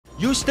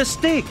Use the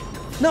stick,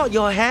 not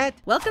your head.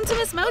 Welcome to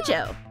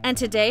MsMojo, and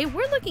today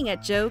we're looking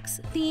at jokes,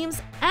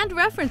 themes, and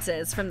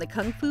references from the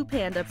Kung Fu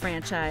Panda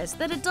franchise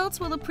that adults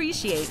will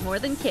appreciate more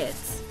than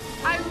kids.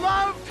 I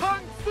love Kung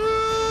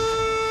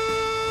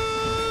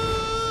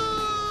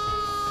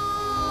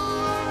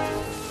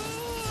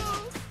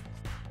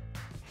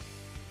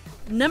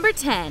Fu! Number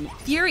 10.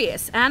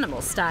 Furious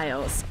Animal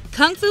Styles.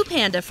 Kung Fu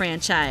Panda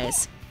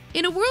franchise.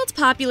 In a world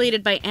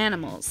populated by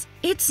animals,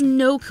 it's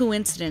no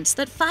coincidence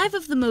that 5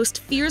 of the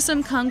most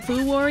fearsome Kung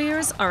Fu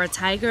warriors are a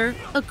tiger,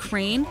 a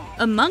crane,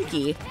 a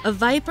monkey, a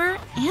viper,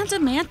 and a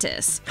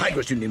mantis.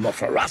 Tigers, you need more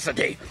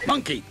ferocity.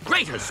 Monkey,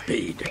 greater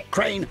speed.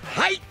 Crane,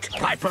 height.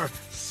 Viper,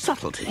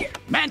 subtlety.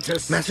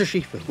 Mantis, Master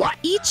Shifu. What?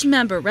 Each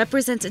member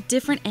represents a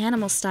different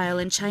animal style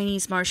in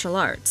Chinese martial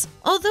arts,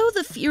 although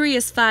the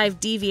Furious 5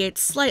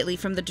 deviates slightly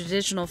from the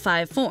traditional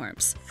 5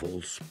 forms.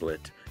 Full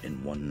split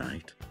in one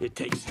night. It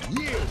takes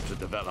years to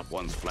develop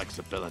one's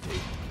flexibility,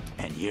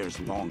 and years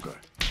longer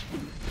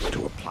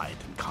to apply it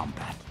in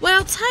combat.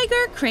 While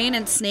tiger, crane,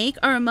 and snake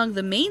are among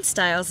the main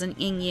styles in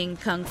Yin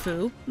Kung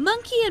Fu,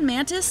 monkey and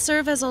mantis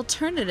serve as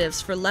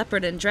alternatives for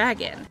leopard and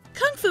dragon.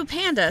 Kung Fu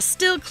Panda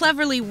still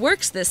cleverly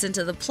works this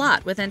into the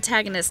plot, with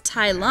antagonist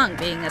Tai Lung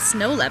being a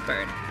snow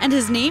leopard, and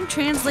his name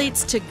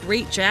translates to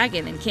Great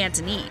Dragon in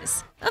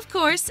Cantonese. Of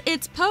course,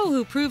 it's Po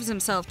who proves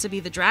himself to be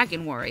the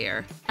dragon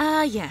warrior.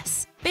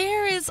 Yes,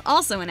 bear is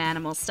also an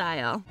animal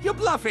style. You're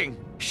bluffing!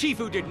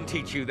 Shifu didn't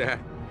teach you that.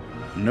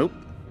 Nope.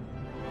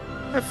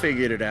 I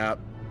figured it out.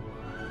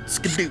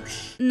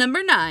 Skadoosh.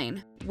 Number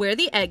 9. Where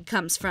the Egg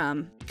Comes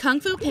From. Kung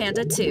Fu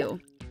Panda 2.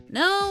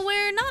 No,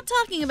 we're not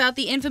talking about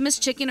the infamous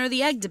chicken or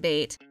the egg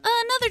debate.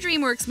 Another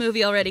DreamWorks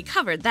movie already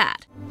covered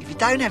that. If you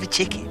don't have a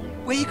chicken,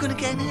 where are you going to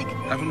get an egg?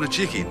 Have from the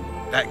chicken.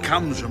 That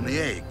comes from the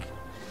egg.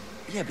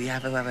 Yeah, but you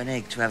have to have an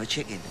egg to have a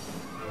chicken.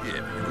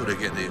 Yeah, but you've got to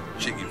get the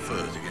chicken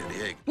first to get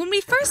the egg. When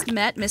we first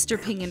met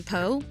Mr. Ping and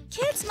Po,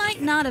 kids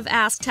might not have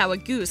asked how a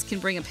goose can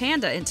bring a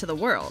panda into the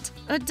world.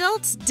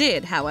 Adults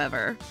did,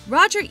 however.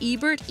 Roger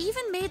Ebert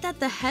even made that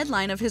the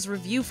headline of his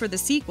review for the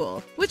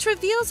sequel, which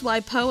reveals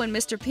why Po and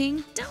Mr.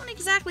 Ping don't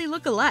exactly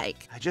look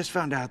alike. I just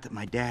found out that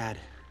my dad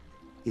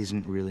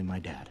isn't really my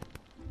dad.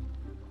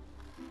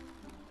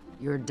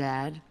 Your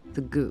dad,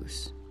 the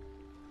goose.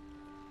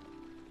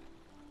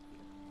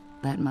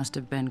 That must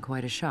have been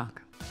quite a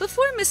shock.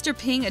 Before Mr.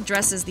 Ping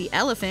addresses the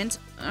elephant,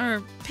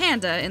 or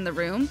panda, in the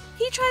room,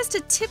 he tries to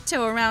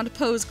tiptoe around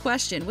Po's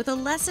question with a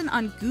lesson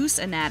on goose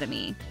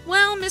anatomy.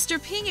 While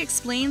Mr. Ping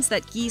explains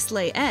that geese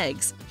lay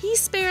eggs, he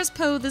spares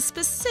Po the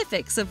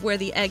specifics of where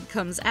the egg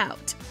comes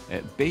out.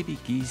 Baby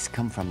geese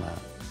come from a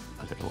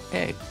little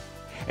egg.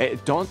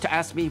 Don't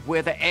ask me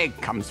where the egg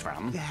comes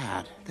from.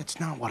 Dad, that's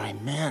not what I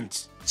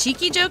meant.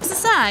 Cheeky jokes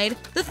aside,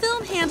 the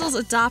film handles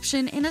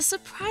adoption in a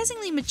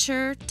surprisingly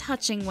mature,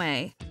 touching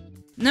way.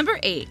 Number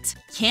 8.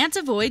 Can't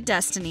Avoid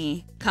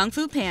Destiny. Kung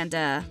Fu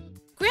Panda.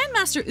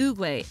 Grandmaster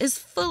Oogway is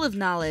full of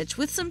knowledge,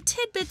 with some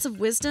tidbits of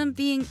wisdom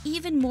being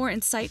even more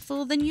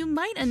insightful than you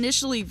might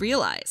initially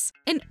realize.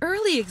 An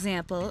early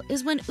example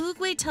is when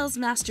Oogway tells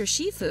Master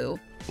Shifu,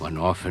 "One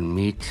often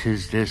meets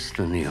his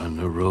destiny on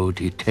the road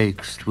he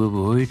takes to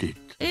avoid it."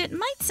 It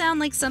might sound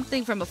like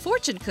something from a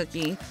fortune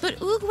cookie, but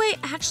Oogway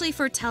actually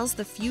foretells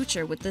the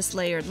future with this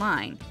layered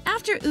line.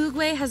 After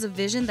Oogway has a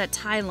vision that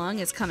Tai Lung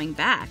is coming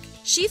back,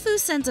 Shifu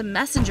sends a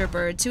messenger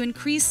bird to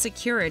increase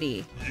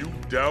security. You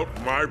doubt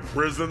my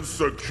prison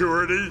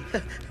security?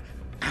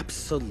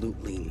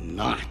 Absolutely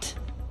not.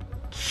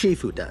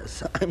 Shifu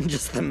does. I'm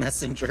just the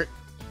messenger.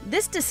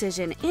 This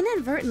decision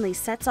inadvertently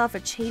sets off a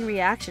chain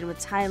reaction with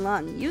Tai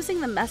Lung using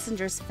the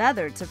messenger's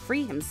feather to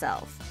free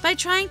himself. By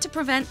trying to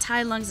prevent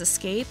Tai Lung's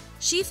escape,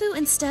 Shifu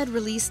instead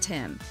released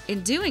him.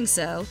 In doing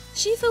so,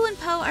 Shifu and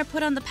Po are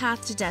put on the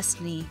path to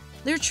destiny.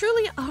 There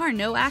truly are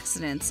no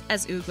accidents,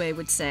 as Oogway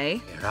would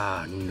say. There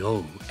are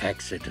no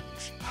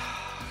accidents.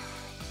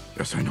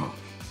 Yes, I know.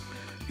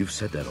 You've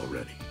said that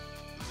already.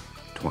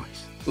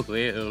 Twice.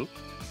 Well,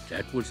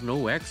 that was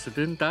no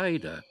accident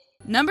either.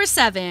 Number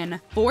 7.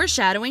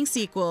 Foreshadowing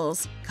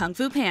sequels. Kung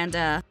Fu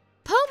Panda.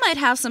 Po might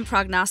have some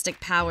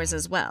prognostic powers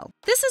as well.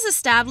 This is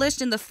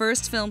established in the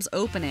first film's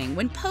opening,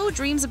 when Po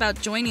dreams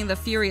about joining the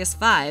Furious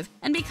 5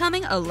 and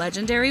becoming a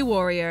legendary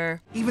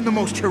warrior. Even the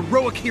most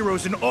heroic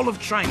heroes in all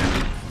of China,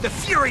 the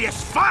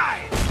Furious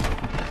 5,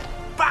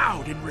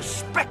 bowed in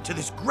respect to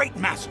this great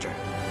master.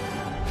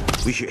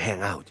 We should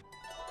hang out.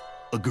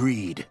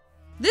 Agreed.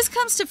 This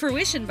comes to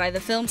fruition by the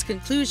film's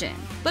conclusion,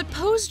 but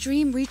Po's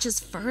dream reaches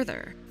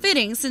further.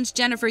 Fitting, since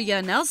Jennifer Ye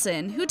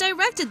Nelson, who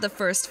directed the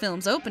first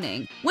film's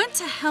opening, went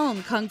to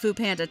helm Kung Fu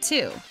Panda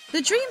 2.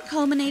 The dream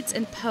culminates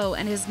in Po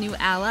and his new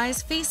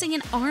allies facing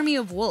an army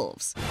of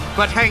wolves.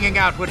 But hanging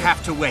out would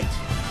have to wait,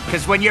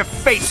 because when you're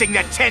facing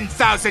the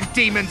 10,000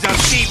 demons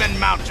of Demon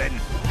Mountain,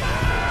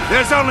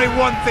 there's only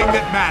one thing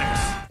that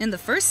matters. In the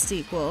first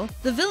sequel,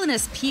 the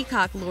villainous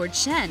peacock Lord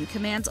Shen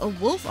commands a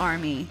wolf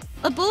army.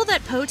 A bull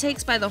that Po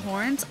takes by the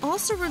horns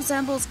also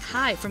resembles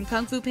Kai from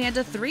Kung Fu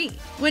Panda 3.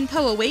 When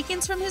Po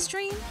awakens from his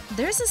dream,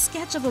 there's a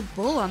sketch of a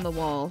bull on the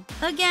wall,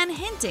 again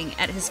hinting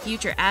at his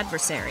future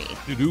adversary.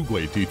 Did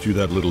Oogway teach you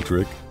that little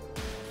trick?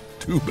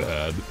 Too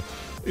bad.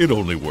 It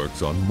only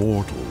works on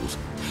mortals.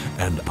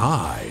 And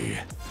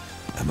I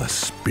am a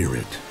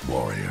spirit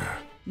warrior.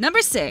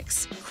 Number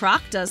 6.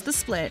 Croc does the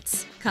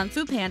splits. Kung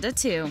Fu Panda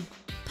 2.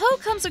 Po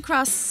comes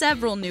across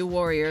several new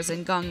warriors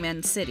in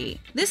Gongmen City.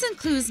 This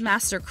includes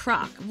Master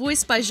Croc,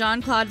 voiced by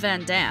Jean-Claude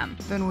Van Damme.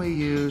 Then we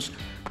use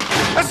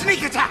a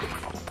sneak attack!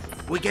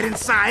 We get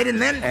inside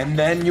and then... And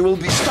then you will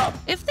be stopped.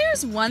 If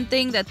there's one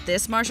thing that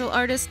this martial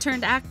artist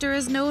turned actor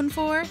is known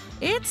for,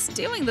 it's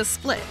doing the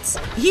splits.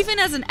 Even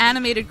as an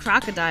animated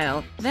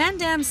crocodile, Van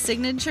Damme's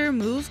signature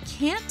move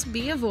can't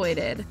be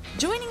avoided.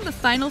 Joining the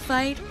final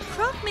fight,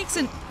 Croc makes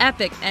an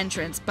epic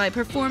entrance by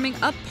performing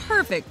a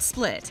perfect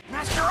split.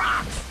 Master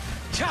Ox!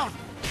 Count!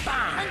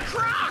 And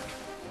Croc!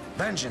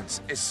 Vengeance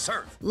is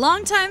served.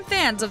 Longtime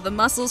fans of the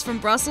muscles from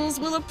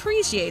Brussels will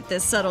appreciate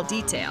this subtle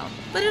detail,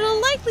 but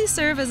it'll likely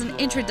serve as an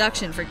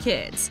introduction for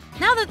kids.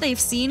 Now that they've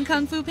seen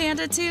Kung Fu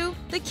Panda 2,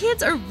 the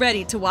kids are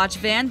ready to watch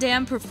Van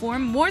Damme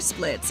perform more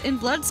splits in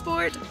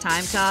Bloodsport,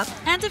 Time Cop,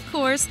 and of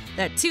course,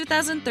 that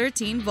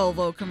 2013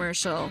 Volvo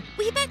commercial.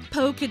 We bet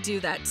Po could do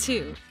that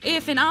too,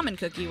 if an almond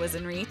cookie was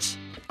in reach.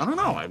 I don't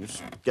know, I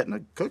was getting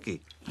a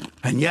cookie.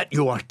 And yet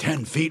you are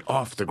 10 feet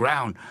off the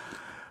ground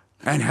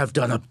and have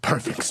done a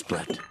perfect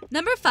split.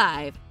 Number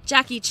 5.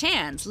 Jackie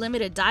Chan's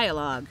limited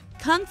dialogue.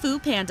 Kung Fu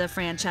Panda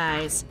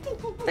franchise.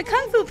 The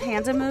Kung Fu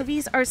Panda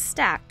movies are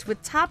stacked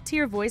with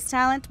top-tier voice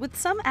talent, with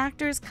some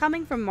actors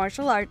coming from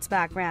martial arts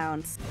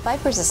backgrounds.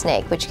 Viper's a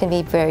snake, which can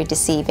be very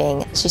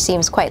deceiving. She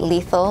seems quite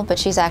lethal, but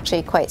she's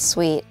actually quite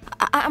sweet.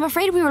 I'm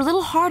afraid we were a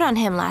little hard on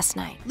him last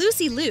night.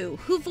 Lucy Liu,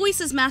 who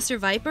voices Master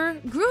Viper,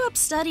 grew up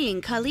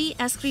studying Kali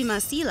Eskrima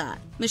Silat.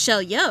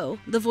 Michelle Yeoh,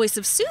 the voice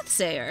of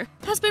Soothsayer,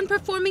 has been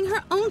performing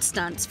her own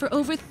stunts for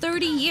over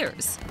 30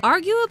 years.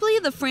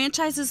 Arguably, the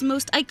franchise's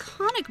most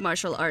iconic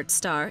martial arts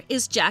star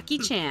is Jackie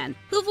Chan,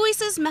 who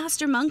voices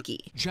Master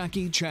Monkey.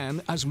 Jackie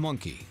Chan as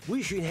Monkey.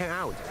 We should hang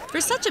out.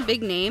 For such a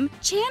big name,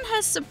 Chan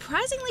has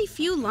surprisingly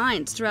few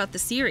lines throughout the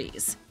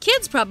series.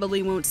 Kids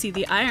probably won't see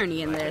the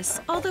irony in this,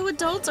 although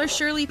adults are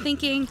surely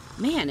thinking,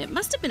 man, it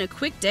must have been a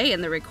quick day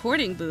in the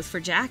recording booth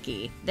for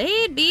Jackie.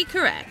 They'd be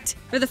correct.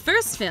 For the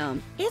first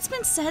film, it's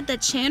been said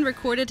that Chan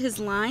recorded his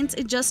lines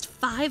in just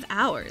 5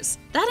 hours.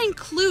 That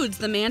includes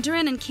the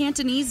Mandarin and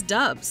Cantonese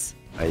dubs.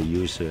 I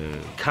use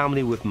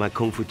comedy with my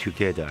Kung Fu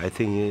together. I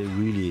think it's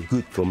really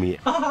good for me.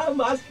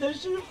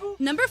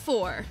 Number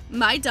 4.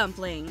 My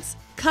Dumplings.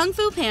 Kung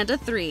Fu Panda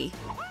 3.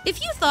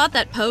 If you thought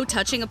that Po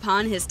touching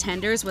upon his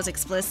tenders was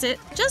explicit,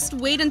 just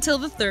wait until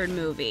the third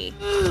movie.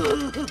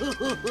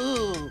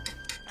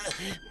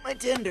 My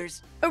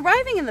tenders.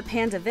 Arriving in the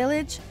Panda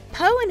Village,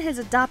 Po and his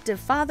adoptive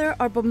father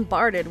are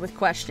bombarded with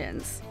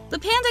questions. The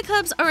panda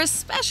cubs are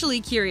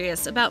especially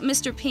curious about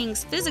Mr.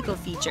 Ping's physical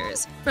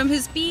features, from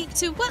his beak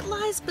to what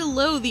lies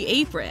below the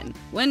apron.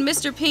 When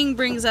Mr. Ping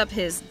brings up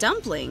his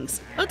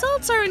dumplings,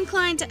 adults are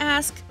inclined to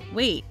ask,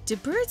 wait, do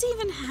birds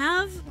even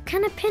have? What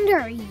kind of panda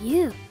are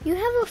you? You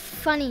have a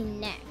funny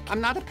neck.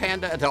 I'm not a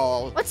panda at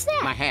all. What's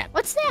that? My hat.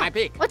 What's that? My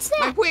beak. What's that?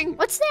 My wing.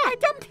 What's that? My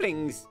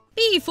dumplings.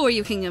 Before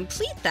you can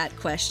complete that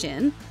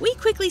question, we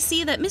quickly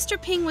see that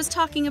Mr. Ping was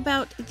talking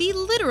about the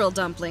literal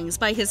dumplings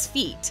by his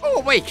feet.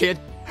 Oh, wait, kid.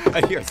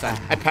 Here's I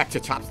packed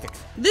your chopsticks.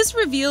 This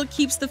reveal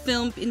keeps the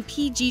film in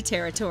PG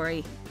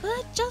territory,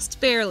 but just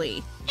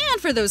barely.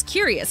 And for those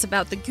curious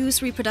about the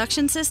goose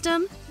reproduction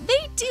system,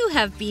 they do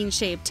have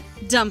bean-shaped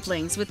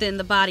dumplings within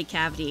the body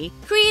cavity,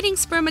 creating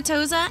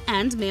spermatoza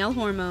and male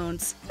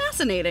hormones.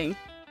 Fascinating.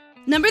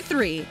 Number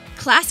 3.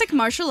 Classic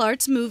martial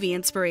arts movie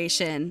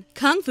inspiration.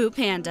 Kung Fu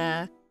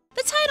Panda.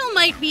 The title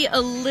might be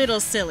a little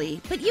silly,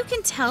 but you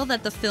can tell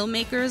that the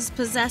filmmakers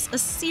possess a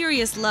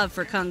serious love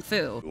for Kung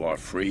Fu. You are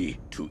free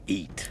to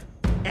eat.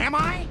 Am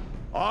I?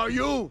 Are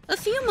you? A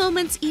few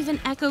moments even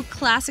echo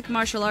classic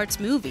martial arts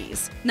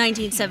movies.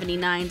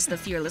 1979's The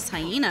Fearless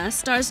Hyena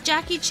stars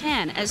Jackie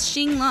Chan as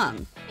Xing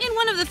Lung. In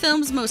one of the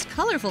film's most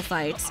colorful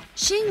fights,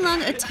 Xing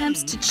Lung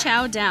attempts to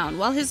chow down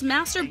while his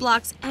master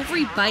blocks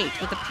every bite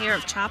with a pair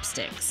of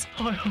chopsticks.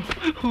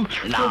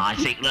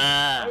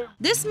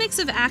 This mix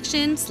of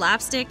action,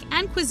 slapstick,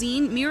 and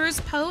cuisine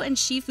mirrors Po and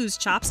Shifu's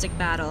chopstick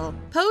battle.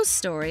 Po's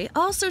story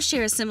also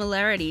shares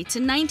similarity to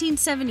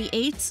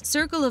 1978's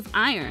Circle of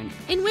Iron,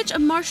 in which a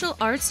martial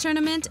arts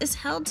tournament is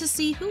held to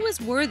see who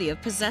is worthy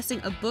of possessing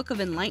a Book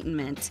of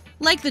Enlightenment.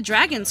 Like the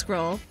Dragon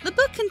Scroll, the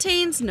book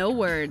contains no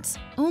words,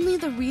 only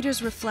the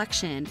reader's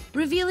reflection,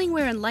 revealing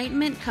where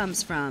enlightenment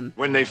comes from.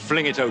 When they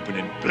fling it open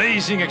in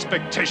blazing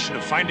expectation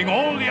of finding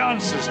all the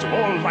answers to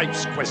all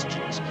life's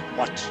questions,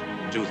 what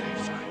do they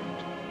find?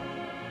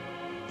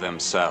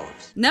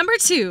 Themselves. Number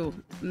 2.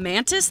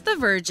 Mantis the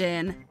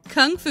Virgin.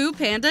 Kung Fu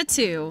Panda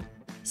 2.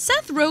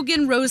 Seth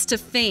Rogen rose to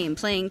fame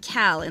playing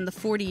Cal in The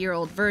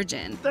 40-Year-Old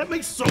Virgin. That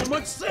makes so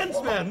much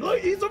sense, man. Look,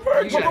 he's a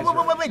virgin.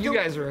 You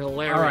guys are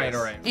hilarious.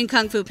 All right. In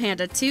Kung Fu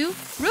Panda 2,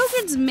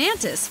 Rogen's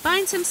Mantis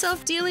finds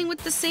himself dealing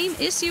with the same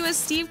issue as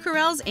Steve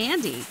Carell's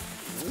Andy.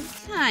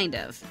 Kind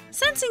of.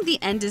 Sensing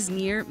the end is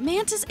near,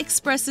 Mantis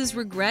expresses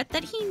regret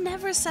that he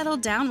never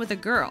settled down with a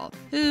girl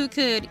who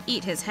could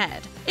eat his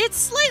head. It's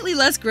slightly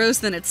less gross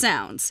than it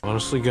sounds.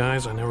 Honestly,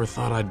 guys, I never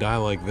thought I'd die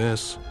like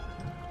this.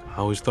 I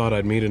always thought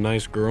I'd meet a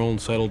nice girl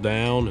and settle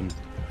down, and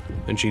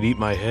then she'd eat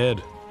my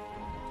head.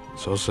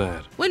 So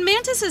sad. When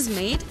Mantis is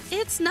mate,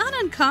 it's not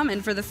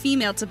uncommon for the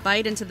female to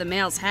bite into the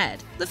male's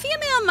head. The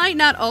female might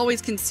not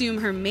always consume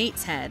her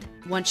mate's head.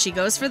 Once she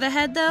goes for the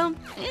head, though,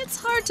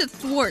 it's hard to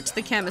thwart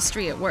the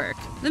chemistry at work.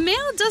 The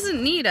male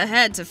doesn't need a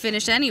head to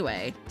finish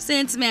anyway.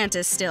 Since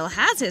Mantis still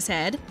has his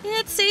head,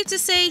 it's safe to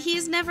say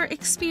he's never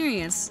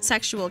experienced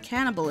sexual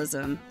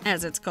cannibalism,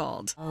 as it's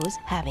called. Who's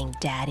having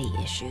daddy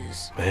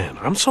issues? Man,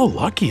 I'm so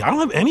lucky. I don't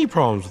have any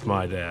problems with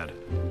my dad.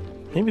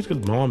 Maybe it's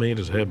because Mom ate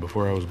his head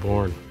before I was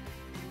born.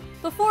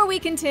 Before we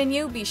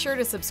continue, be sure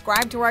to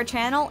subscribe to our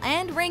channel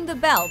and ring the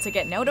bell to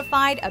get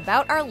notified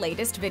about our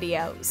latest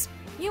videos.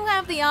 You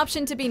have the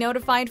option to be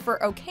notified for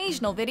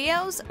occasional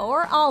videos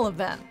or all of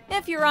them.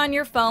 If you're on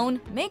your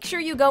phone, make sure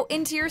you go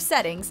into your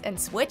settings and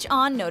switch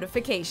on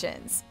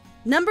notifications.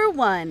 Number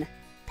 1.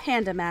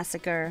 Panda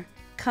Massacre.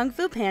 Kung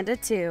Fu Panda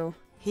 2.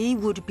 He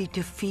would be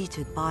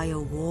defeated by a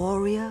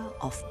warrior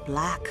of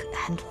black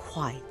and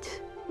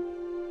white.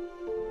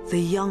 The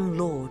young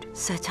lord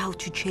set out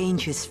to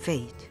change his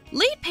fate.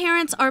 Late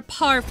parents are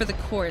par for the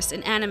course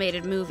in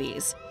animated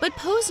movies, but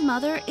Po's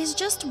mother is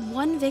just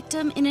one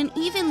victim in an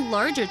even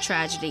larger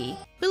tragedy.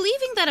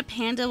 Believing that a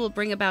panda will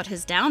bring about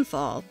his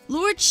downfall,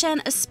 Lord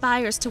Shen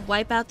aspires to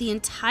wipe out the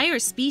entire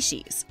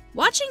species.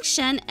 Watching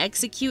Shen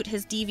execute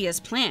his devious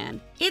plan,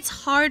 it's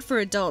hard for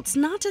adults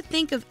not to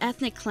think of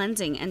ethnic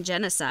cleansing and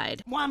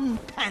genocide. One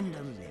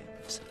panda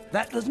lives.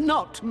 That does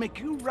not make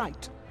you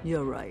right.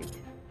 You're right.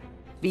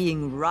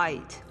 Being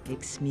right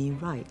makes me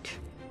right.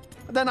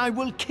 Then I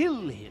will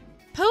kill him.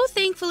 Po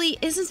thankfully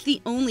isn't the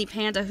only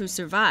panda who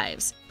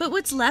survives, but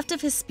what's left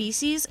of his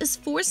species is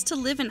forced to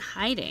live in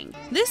hiding.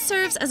 This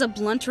serves as a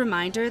blunt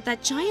reminder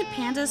that giant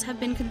pandas have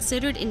been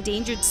considered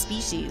endangered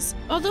species,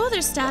 although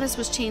their status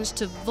was changed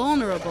to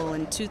vulnerable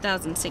in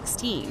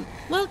 2016.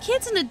 While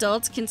kids and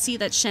adults can see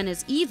that Shen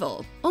is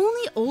evil,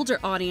 only older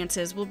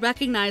audiences will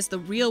recognize the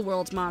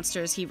real-world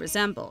monsters he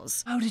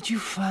resembles. How did you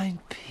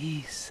find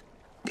peace?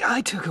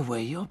 I took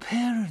away your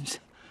parents.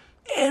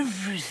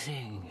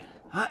 Everything.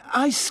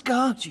 I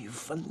scarred you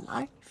for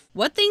life.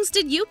 What things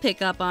did you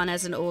pick up on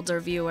as an older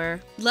viewer?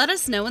 Let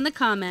us know in the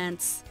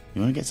comments.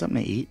 You want to get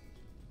something to eat?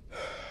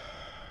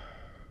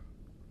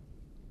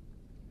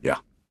 Yeah.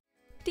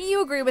 Do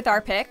you agree with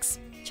our picks?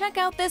 Check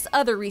out this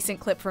other recent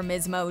clip from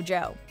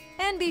MsMojo.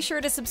 And be sure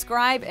to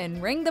subscribe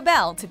and ring the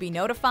bell to be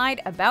notified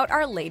about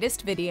our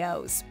latest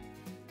videos.